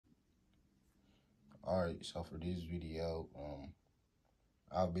Alright, so for this video,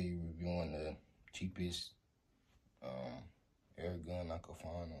 I'll be reviewing the cheapest air gun I could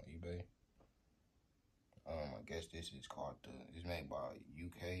find on eBay. I guess this is called it's made by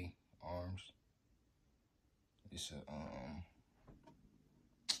UK Arms. It's a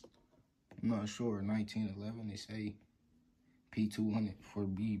I'm not sure, 1911. They say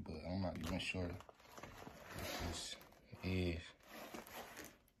P204B, but I'm not even sure what this is.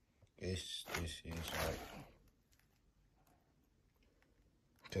 This is like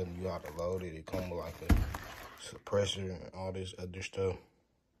telling you how to load it. It comes with like a suppressor and all this other stuff.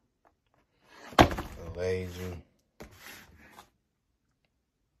 A laser.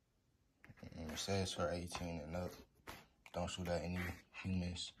 And it says for 18 and up. Don't shoot at any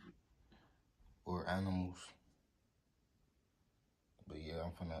humans or animals. But yeah,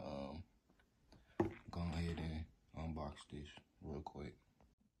 I'm finna go ahead and unbox this real quick.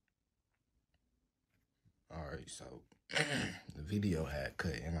 Alright, so the video had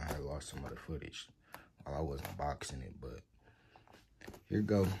cut and I had lost some of the footage while I wasn't boxing it, but here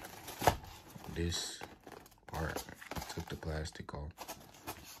go. This part, I took the plastic off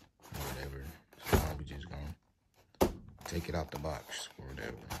or whatever, so now we just gonna take it out the box or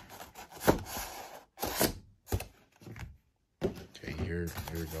whatever. Okay, here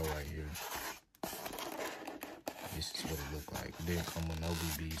we go right here. This is what it looked like. It didn't come with no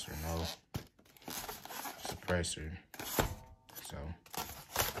BBs or no suppressor, so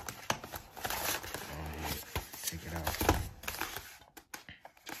take it out.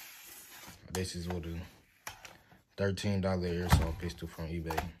 This is what a $13 airsoft pistol from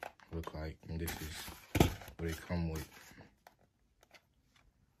eBay look like, and this is what it come with.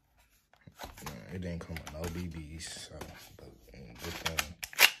 It didn't come with no BBs, so but good thing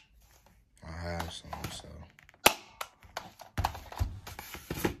I have some, so.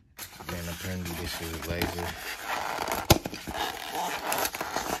 Then apparently this is laser.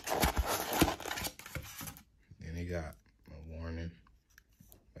 Then it got a warning,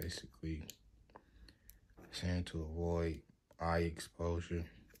 basically saying to avoid eye exposure.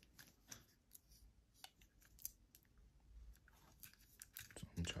 So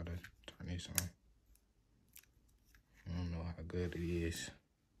I'm trying to turn this on. I don't know how good it is.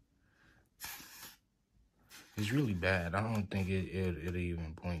 It's really bad. I don't think it'll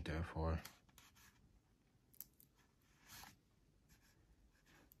even point that far.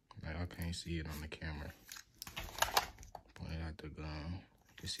 Like, I can't see it on the camera. Point it at the gun.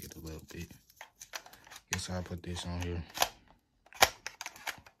 You can see it a little bit. Guess I'll put this on here.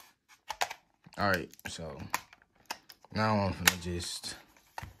 Alright, so now I'm gonna just.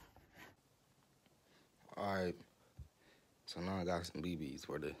 Alright, so now I got some BBs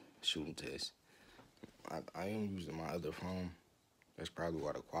for the shooting test. I am using my other phone. That's probably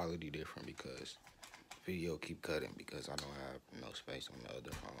why the quality different, because video keep cutting because I don't have no space on the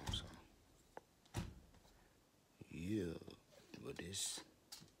other phone. So yeah, but this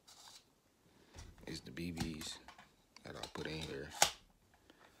is the BBs that I put in here.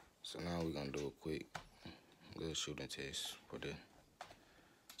 So now we're gonna do a quick little shooting test for the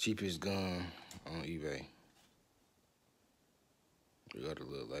cheapest gun on eBay. We got a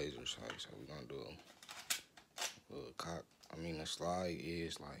little laser sight, so we're gonna do a little cock. I mean, the slide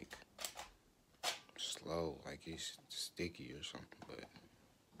is like slow, like it's sticky or something, but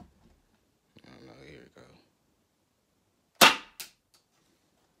I don't know. Here it go.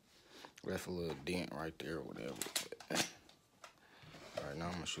 Left a little dent right there or whatever. But all right, now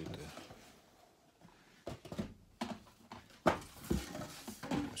I'm gonna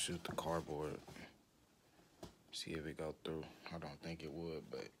shoot the cardboard. See if it go through. I don't think it would,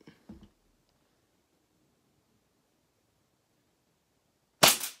 but.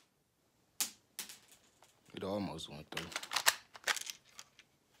 It almost went through.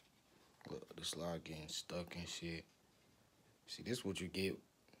 Look, the slide getting stuck and shit. See, this is what you get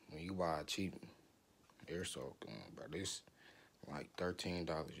when you buy a cheap airsoft gun, bro. This like $13.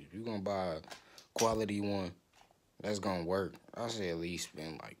 If you gonna buy a quality one that's gonna work, I say at least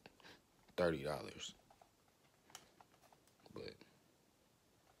spend like $30. But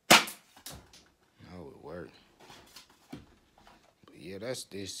no, it worked. But yeah, that's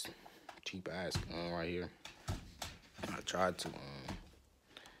this cheap ass gun right here. I tried to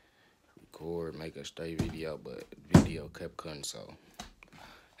record, make a straight video, but the video kept cutting, so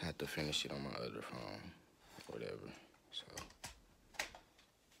I had to finish it on my other phone or whatever. So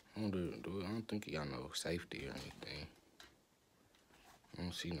I don't think it got no safety or anything. I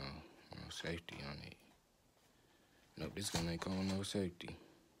don't see no safety on it. Nope, this gun ain't calling no safety.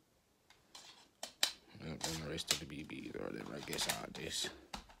 Nope, and the rest of the BBs or whatever. I guess I'll just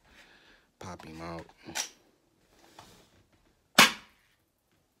pop him out.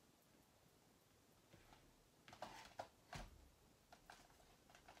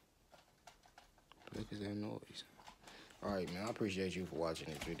 Look at that noise. Alright, man, I appreciate you for watching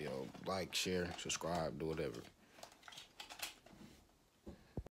this video. Like, share, subscribe, do whatever.